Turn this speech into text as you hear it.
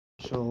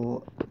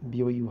special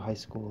BYU High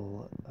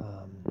School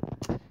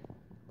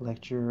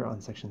lecture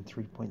on section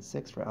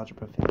 3.6 for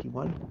Algebra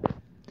 51.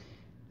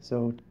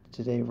 So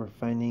today we're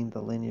finding the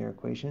linear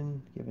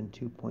equation given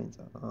 2 points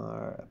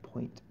are a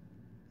point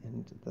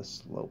and the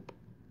slope.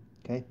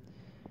 Okay,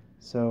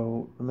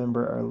 so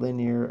remember our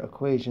linear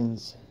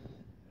equations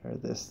are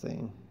this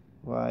thing,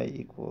 y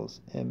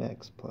equals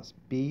mx plus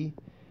b,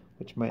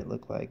 which might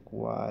look like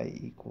y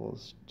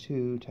equals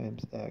 2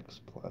 times x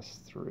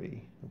plus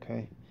 3,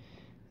 okay?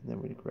 And then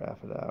we'd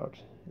graph it out,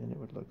 and it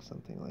would look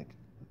something like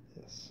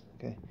this,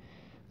 okay?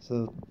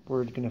 So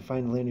we're going to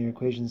find linear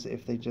equations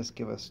if they just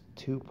give us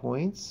 2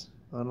 points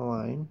on a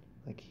line,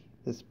 like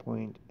this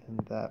point and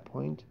that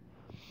point,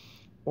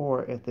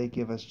 or if they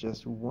give us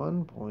just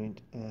 1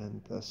 point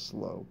and the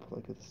slope,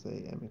 like let's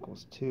say m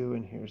equals 2,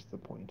 and here's the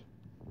point.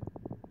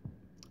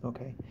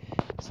 Okay,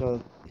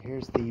 so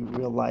here's the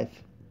real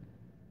life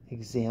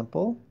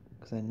example,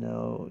 because I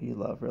know you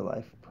love real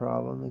life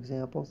problem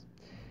examples.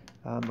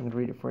 I'm going to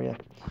read it for you.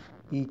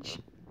 Each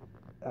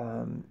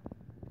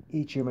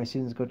year my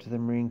students go to the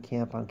marine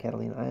camp on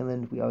Catalina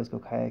Island. We always go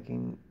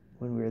kayaking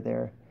when we're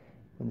there.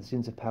 When the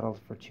students have paddled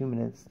for 2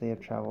 minutes, they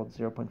have traveled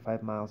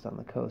 0.5 miles down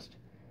the coast.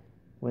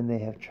 When they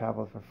have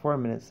traveled for 4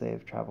 minutes, they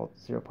have traveled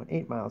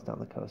 0.8 miles down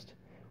the coast.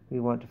 We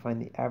want to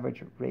find the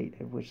average rate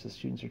at which the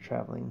students are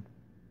traveling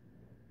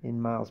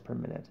in miles per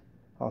minute,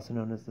 also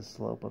known as the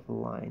slope of the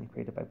line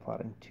created by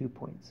plotting 2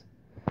 points.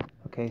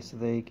 Okay, so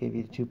they gave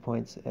you 2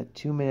 points. At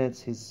 2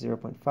 minutes, he's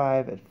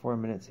 0.5. At 4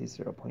 minutes, he's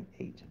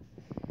 0.8.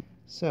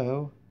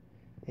 So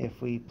if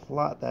we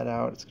plot that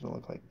out, it's going to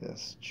look like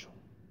this.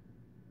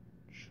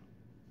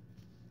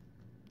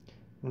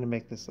 I'm going to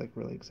make this like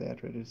really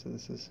exaggerated. So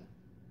this is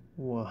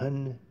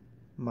 1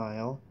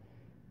 mile,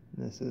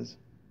 and this is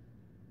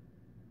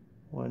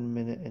 1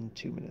 minute and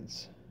 2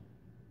 minutes.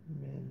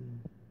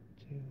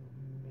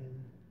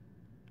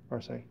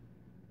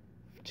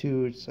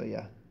 So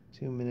yeah,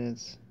 2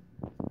 minutes,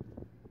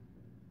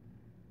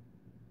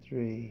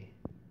 3,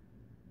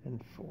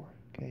 and 4,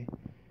 okay?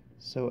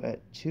 So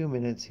at 2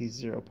 minutes, he's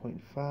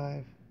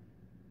 0.5,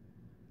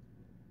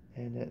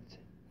 and at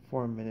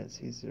 4 minutes,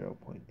 he's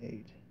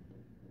 0.8.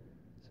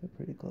 So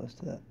pretty close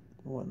to that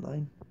one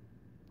line,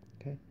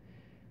 okay?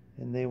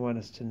 And they want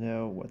us to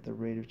know what the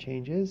rate of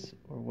change is,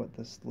 or what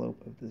the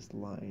slope of this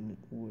line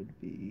would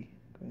be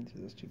going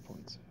through those 2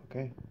 points,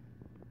 okay?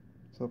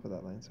 Slope of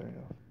that line, sorry,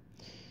 off.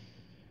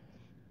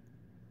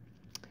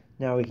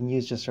 Now we can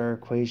use just our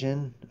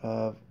equation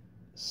of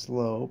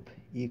slope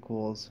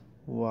equals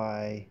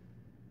y2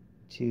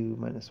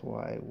 minus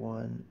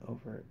y1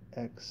 over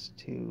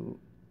x2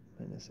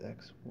 minus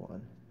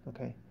x1,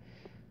 okay?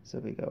 So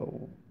we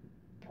go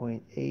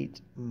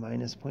 0.8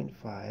 minus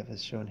 0.5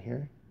 as shown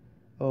here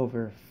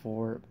over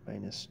 4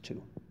 minus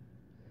 2.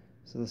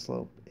 So the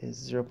slope is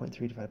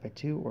 0.3 divided by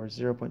 2, or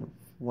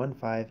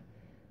 0.15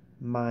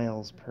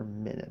 miles per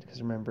minute,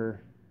 because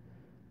remember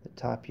the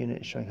top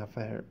unit is showing how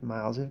far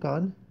miles we've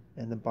gone,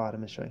 and the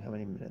bottom is showing how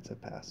many minutes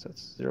have passed. So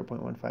it's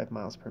 0.15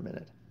 miles per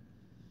minute.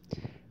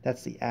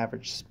 That's the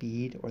average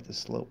speed or the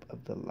slope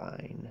of the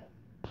line.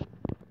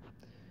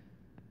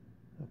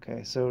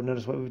 Okay, so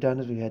notice what we've done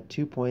is we had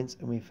 2 points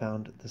and we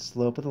found the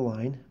slope of the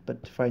line,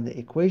 but to find the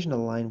equation of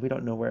the line, we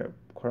don't know where it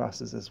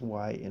crosses this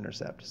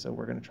y-intercept, so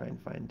we're going to try and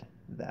find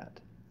that.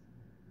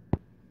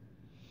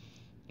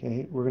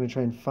 Okay, we're going to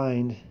try and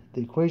find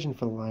the equation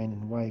for the line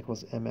in y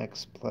equals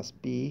mx plus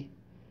b,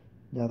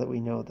 now that we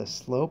know the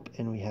slope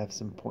and we have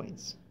some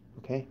points.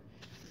 Okay,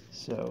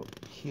 so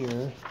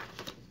here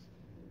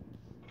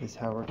is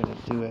how we're going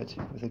to do it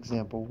with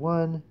example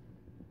 1.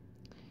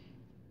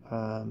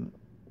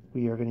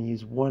 We are going to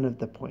use one of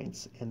the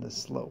points and the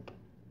slope.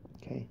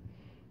 Okay,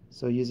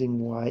 so using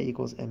y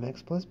equals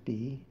mx plus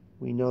b,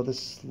 we know the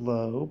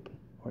slope,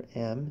 or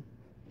m,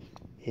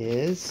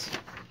 is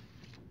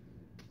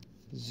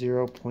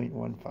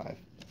 0.15.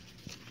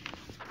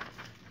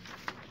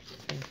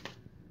 Okay.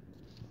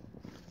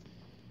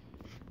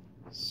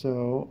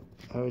 So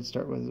I would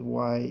start with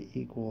y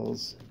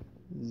equals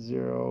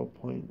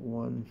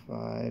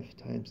 0.15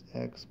 times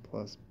x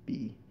plus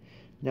b.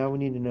 Now we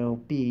need to know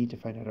b to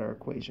find out our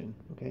equation,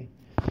 okay?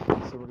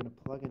 So we're going to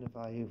plug in a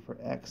value for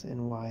x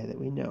and y that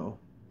we know.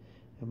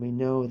 And we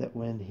know that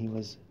when he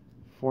was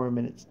 4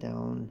 minutes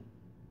down,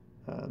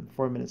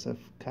 4 minutes of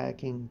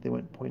kayaking, they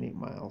went 0.8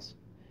 miles.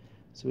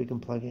 So we can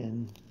plug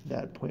in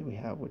that point we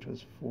have, which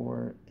was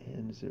 4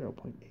 and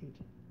 0.8.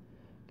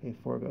 Okay,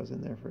 4 goes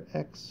in there for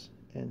x,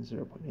 and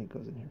 0.8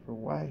 goes in here for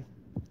y.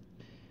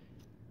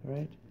 All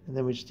right, and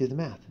then we just do the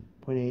math.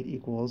 0.8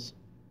 equals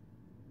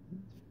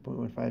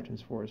 0.15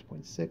 times 4 is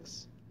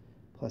 0.6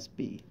 plus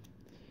b.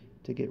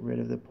 To get rid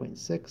of the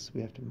 0.6,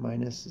 we have to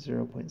minus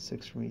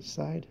 0.6 from each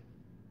side.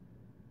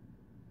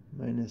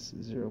 Minus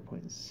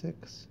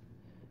 0.6.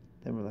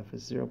 Then we're left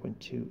with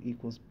 0.2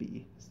 equals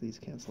b. So these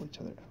cancel each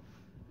other out.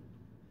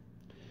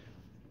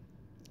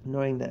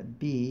 Knowing that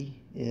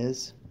b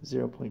is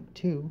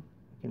 0.2, we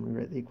can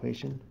rewrite the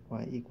equation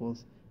y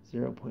equals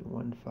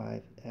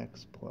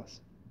 0.15x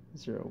plus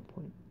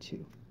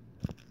 0.2.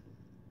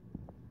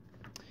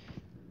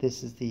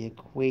 this is the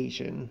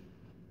equation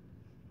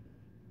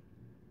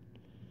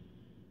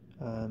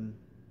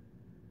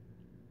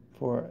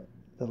for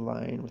the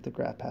line with the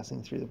graph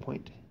passing through the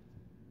point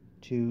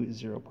 2,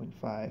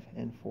 0.5,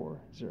 and 4,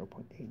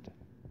 0.8.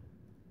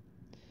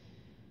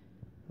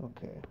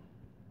 Okay.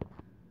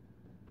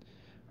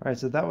 Alright,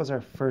 so that was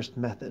our first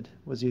method,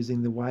 was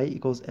using the y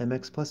equals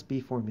mx plus b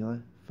formula,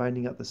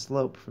 finding out the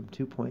slope from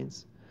 2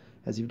 points,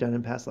 as you've done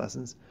in past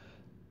lessons,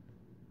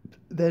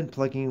 then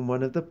plugging in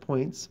one of the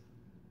points,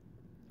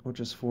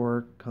 which is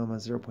 4,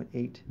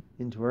 0.8,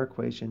 into our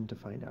equation to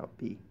find out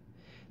b.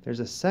 There's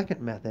a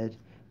second method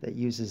that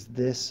uses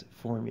this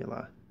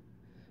formula,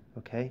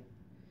 okay?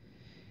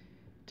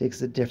 Takes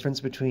the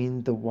difference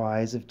between the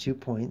y's of 2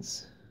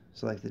 points,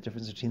 so like the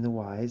difference between the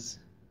y's,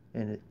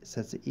 and it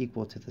sets it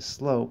equal to the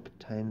slope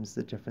times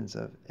the difference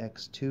of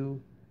x2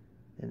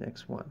 and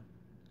x1,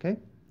 okay?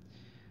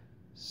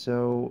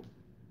 So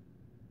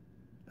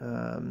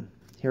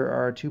here are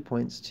our 2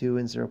 points, 2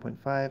 and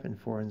 0.5, and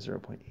 4 and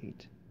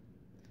 0.8.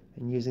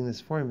 And using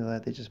this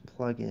formula, they just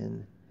plug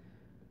in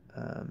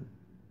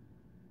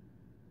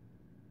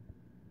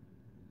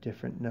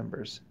different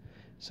numbers.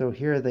 So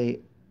here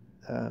they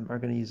are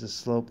going to use a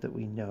slope that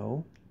we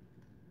know.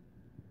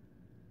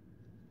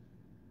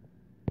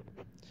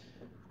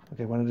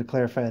 Okay, I wanted to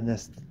clarify in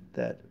this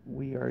that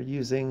we are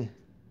using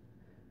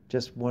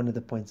just one of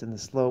the points in the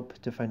slope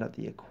to find out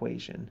the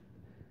equation.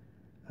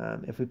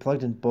 If we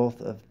plugged in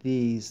both of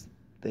these,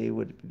 they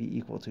would be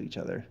equal to each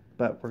other.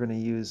 But we're going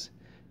to use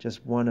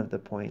just one of the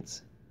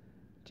points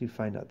to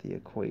find out the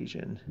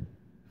equation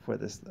for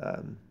this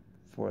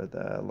for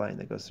the line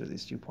that goes through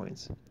these 2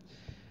 points.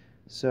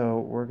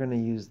 So we're going to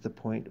use the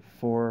point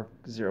 4,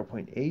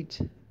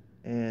 0.8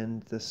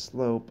 and the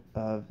slope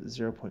of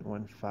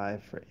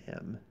 0.15 for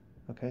m.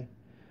 Okay?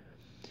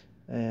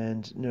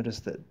 And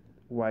notice that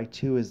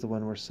y2 is the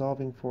one we're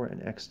solving for,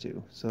 and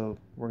x2. So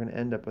we're going to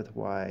end up with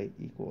y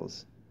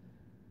equals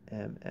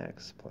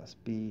mx plus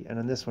b. And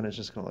on this one, it's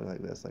just going to look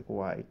like this, like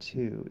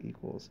y2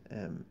 equals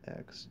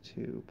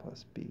mx2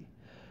 plus b.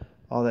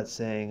 All that's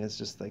saying is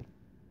just like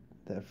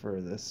that for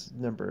this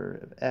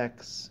number of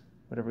x,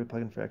 whatever we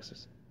plug in for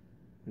x,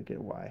 we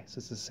get y. So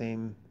it's the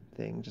same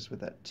thing, just with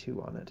that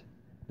 2 on it.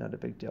 Not a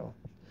big deal.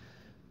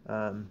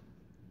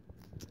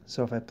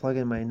 So if I plug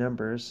in my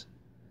numbers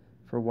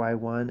for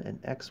y1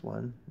 and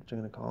x1, which I'm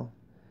going to call,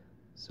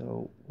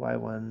 so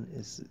y1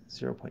 is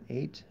 0.8,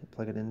 I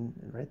plug it in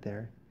right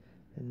there,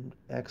 and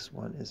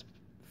x1 is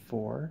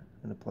 4,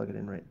 I'm going to plug it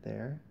in right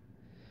there,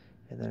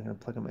 and then I'm going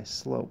to plug in my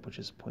slope, which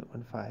is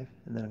 0.15,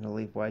 and then I'm going to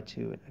leave y2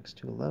 and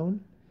x2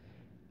 alone.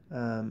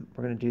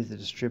 We're going to do the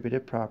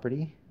distributive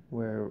property,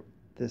 where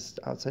this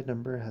outside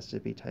number has to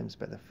be times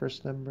by the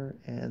first number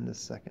and the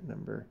second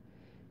number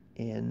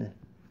in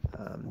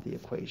the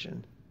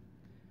equation.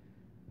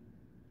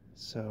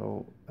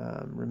 So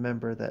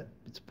remember that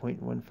it's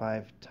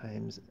 0.15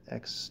 times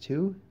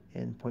x2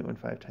 and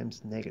 0.15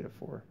 times negative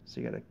 4.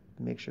 So you got to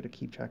make sure to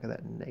keep track of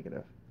that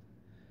negative.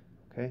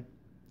 Okay?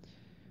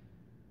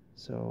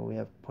 So we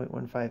have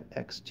 0.15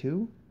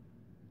 x2,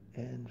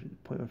 and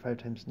 0.15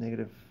 times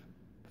negative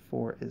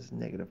 4 is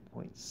negative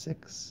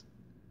 0.6.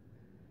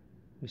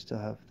 We still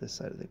have this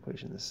side of the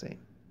equation the same.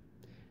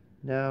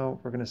 Now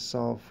we're going to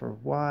solve for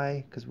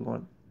y, because we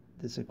want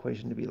this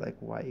equation to be like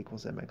y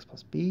equals mx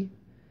plus b.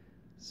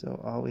 So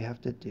all we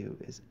have to do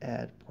is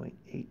add 0.8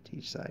 to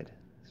each side.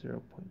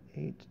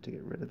 0.8 to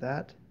get rid of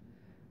that,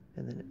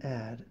 and then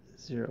add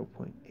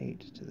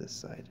 0.8 to this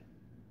side.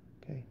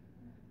 Okay.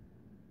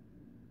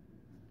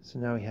 So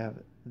now we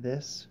have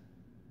this,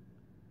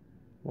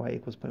 y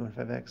equals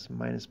 0.15x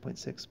minus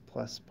 0.6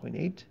 plus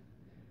 0.8.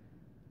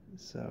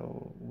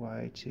 So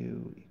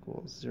y2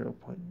 equals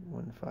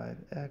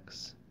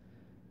 0.15x.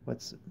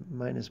 What's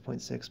minus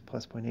 0.6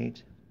 plus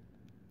 0.8?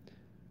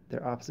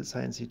 They're opposite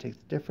signs, so you take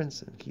the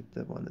difference and keep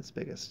the one that's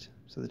biggest.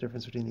 So the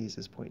difference between these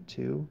is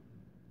 0.2,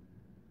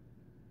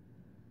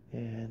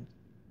 and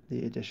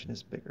the addition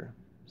is bigger.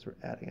 So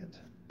we're adding it.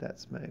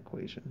 That's my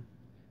equation.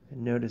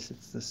 And notice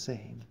it's the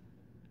same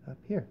up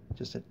here,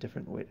 just a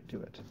different way to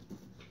do it.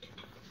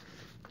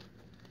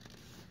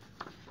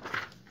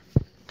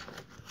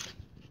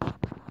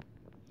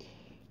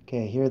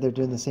 Okay, here they're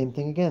doing the same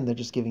thing again. They're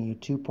just giving you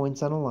 2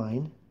 points on a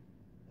line,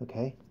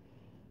 okay?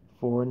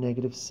 4,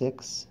 negative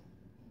 6,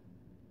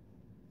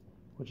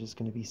 which is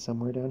going to be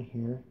somewhere down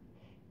here,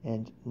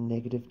 and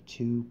negative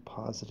 2,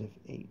 positive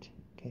 8,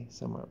 okay,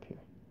 somewhere up here.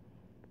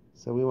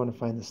 So we want to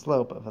find the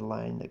slope of a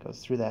line that goes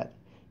through that.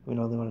 We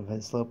not only want to find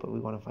the slope, but we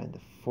want to find the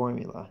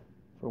formula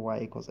for y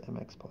equals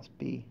mx plus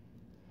b,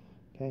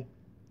 okay?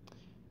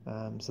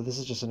 So this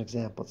is just an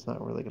example. It's not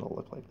really going to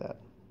look like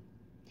that,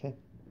 okay?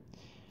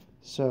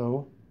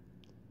 So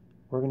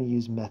we're going to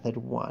use method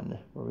 1,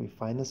 where we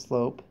find the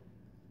slope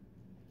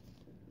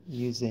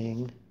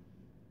using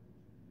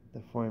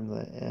the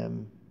formula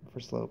m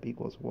for slope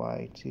equals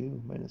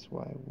y2 minus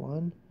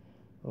y1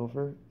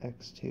 over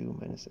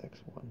x2 minus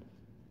x1.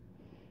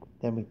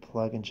 Then we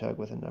plug and chug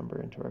with a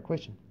number into our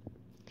equation.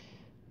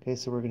 Okay,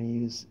 so we're going to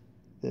use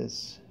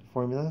this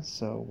formula.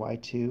 So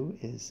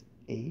y2 is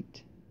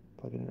 8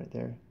 plug it in right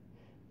there,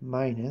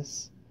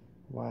 minus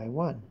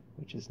y1,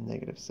 which is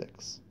negative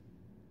 6.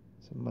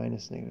 So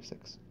minus negative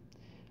 6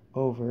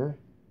 over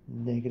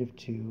negative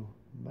 2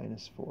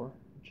 minus 4,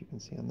 which you can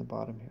see on the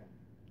bottom here.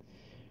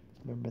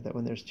 Remember that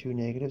when there's two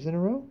negatives in a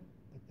row,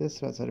 like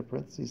this, outside of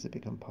parentheses, they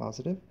become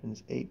positive, and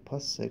it's 8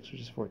 plus 6,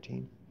 which is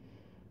 14,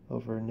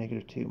 over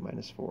negative 2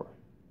 minus 4.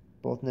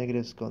 Both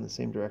negatives go in the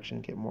same direction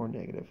and get more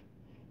negative,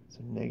 so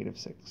negative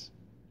 6.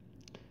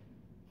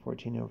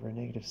 14 over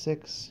negative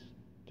 6,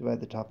 divide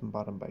the top and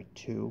bottom by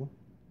 2.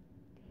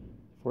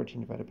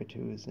 14 divided by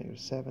 2 is negative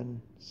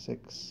 7,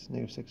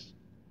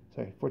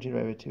 14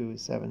 divided by 2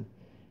 is 7,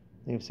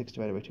 negative 6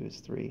 divided by 2 is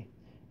 3,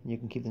 and you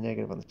can keep the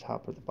negative on the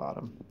top or the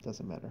bottom, it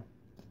doesn't matter,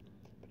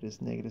 but it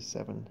is negative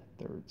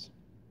 7/3.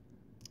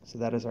 So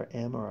that is our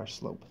m, or our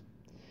slope.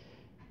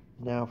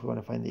 Now if we want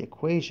to find the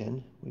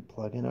equation, we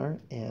plug in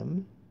our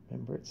m.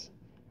 Remember,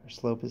 our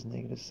slope is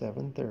negative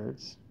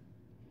 7/3,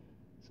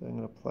 so I'm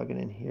going to plug it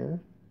in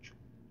here,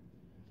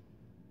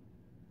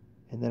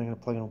 and then I'm going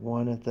to plug in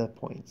one of the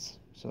points.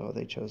 So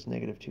they chose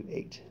negative 2,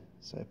 8.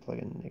 So I plug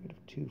in negative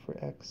 2 for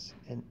x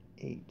and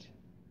 8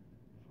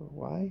 for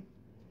y.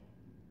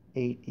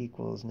 8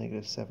 equals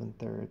negative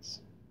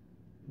 7/3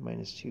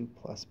 minus 2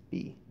 plus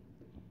b.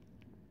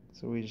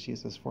 So we just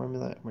use this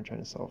formula, and we're trying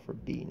to solve for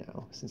b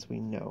now, since we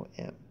know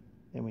m,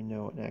 and we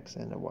know an x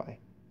and a y.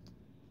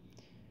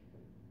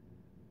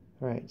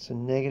 Alright, so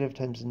negative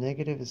times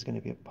negative is going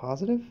to be a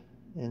positive,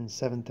 and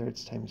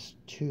 7/3 times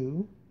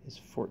 2 is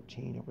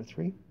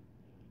 14/3.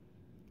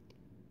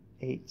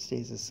 8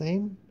 stays the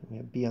same, and we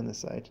have b on the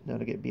side. Now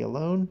to get b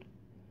alone,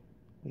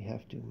 we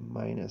have to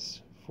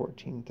minus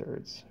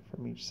 14/3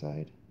 from each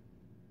side.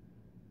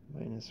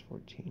 Minus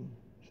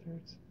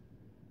 14/3.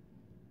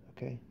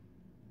 Okay,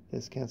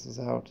 this cancels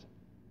out.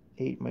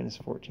 8 minus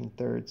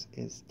 14/3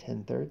 is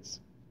 10/3,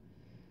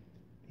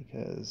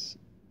 because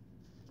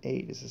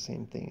 8 is the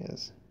same thing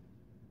as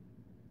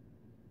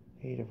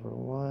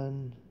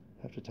 8/1.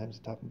 Have to times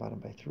the top and bottom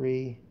by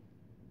 3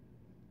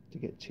 to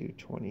get to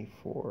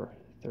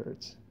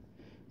 24/3.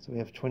 So we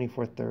have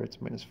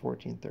 24/3 minus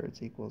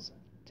 14/3 equals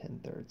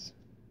 10/3.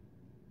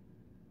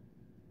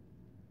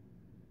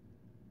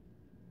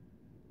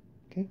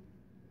 Okay,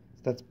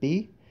 so that's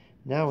b.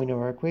 Now we know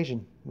our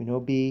equation. We know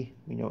b,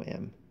 we know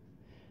m.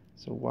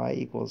 So y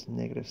equals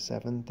negative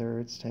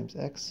 7/3 times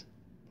x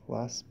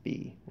plus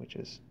b, which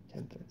is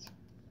 10/3.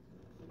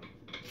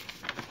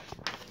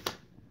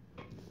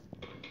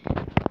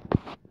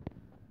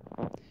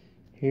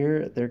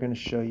 Here they're going to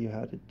show you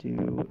how to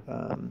do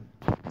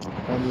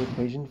find the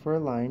equation for a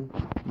line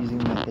using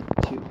method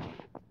 2.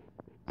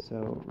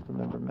 So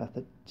remember,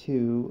 method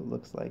 2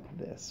 looks like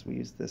this. We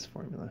use this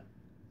formula.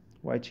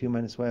 y2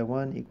 minus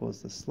y1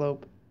 equals the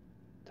slope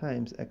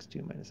times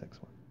x2 minus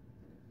x1.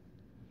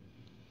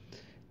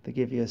 They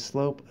give you a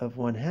slope of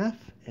 1/2,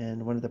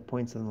 and one of the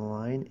points on the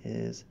line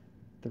is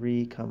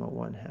 3,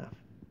 1/2.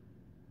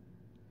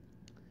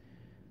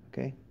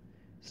 Okay,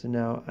 so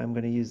now I'm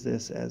going to use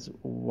this as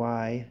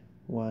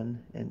y1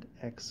 and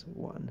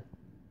x1.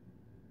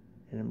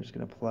 And I'm just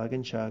going to plug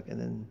and chug and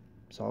then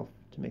solve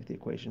to make the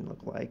equation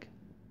look like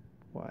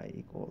y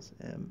equals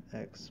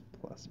mx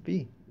plus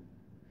b.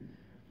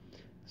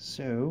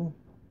 So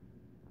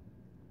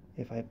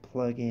if I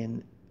plug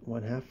in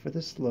 1/2 for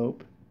the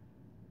slope,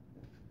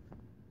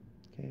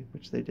 okay,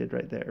 which they did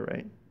right there,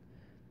 right?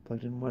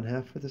 Plugged in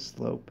 1/2 for the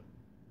slope,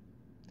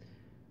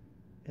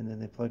 and then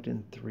they plugged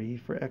in 3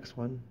 for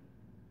x1,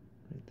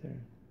 right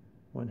there,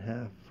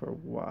 1/2 for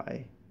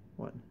y1,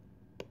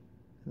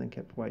 and then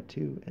kept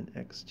y2 and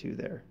x2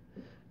 there,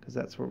 because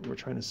that's what we're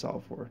trying to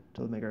solve for,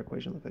 to make our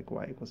equation look like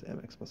y equals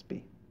mx plus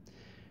b.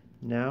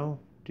 Now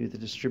do the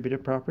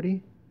distributive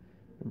property.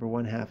 Remember,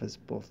 1/2 is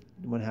both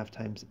 1/2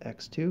 times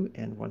x2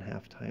 and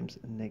 1/2 times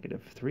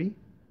negative 3.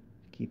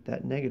 Keep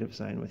that negative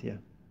sign with you.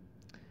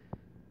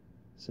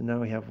 So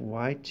now we have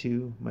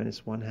y2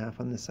 minus 1/2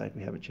 on this side.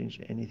 We haven't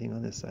changed anything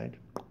on this side.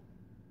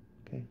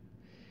 Okay,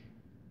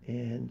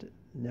 and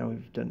now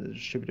we've done the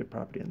distributive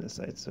property on this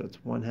side. So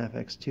it's 1/2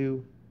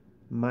 x2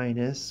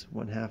 minus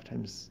 1/2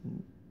 times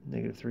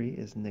negative 3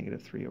 is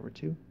negative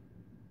 3/2.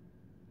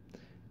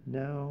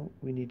 Now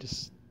we need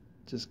to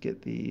just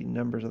get the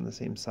numbers on the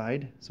same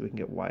side so we can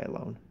get y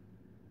alone.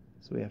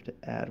 So we have to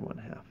add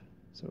 1/2.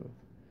 So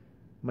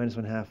minus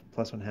 1/2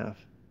 plus 1/2,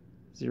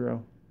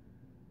 0.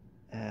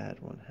 Add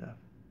 1/2.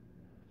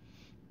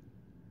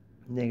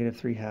 Negative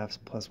 3/2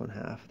 plus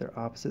 1/2. They're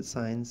opposite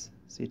signs,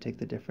 so you take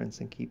the difference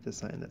and keep the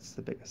sign that's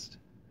the biggest.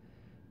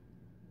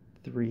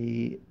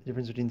 The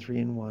difference between 3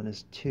 and 1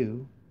 is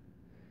 2,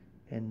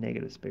 and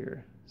negative is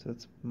bigger. So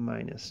it's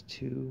minus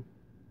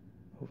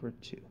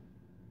 2/2,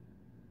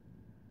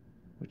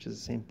 which is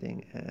the same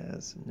thing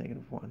as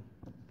negative 1.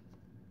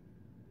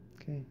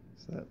 Okay,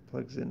 so that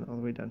plugs in all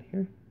the way down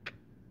here.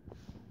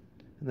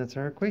 And that's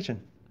our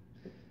equation.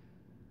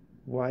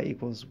 Y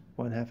equals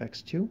 1/2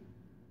 x2.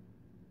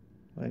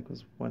 Y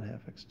equals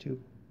 1/2 x2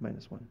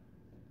 minus 1.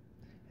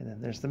 And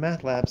then there's the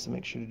math lab, so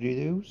make sure to do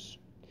those.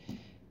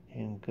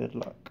 And good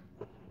luck.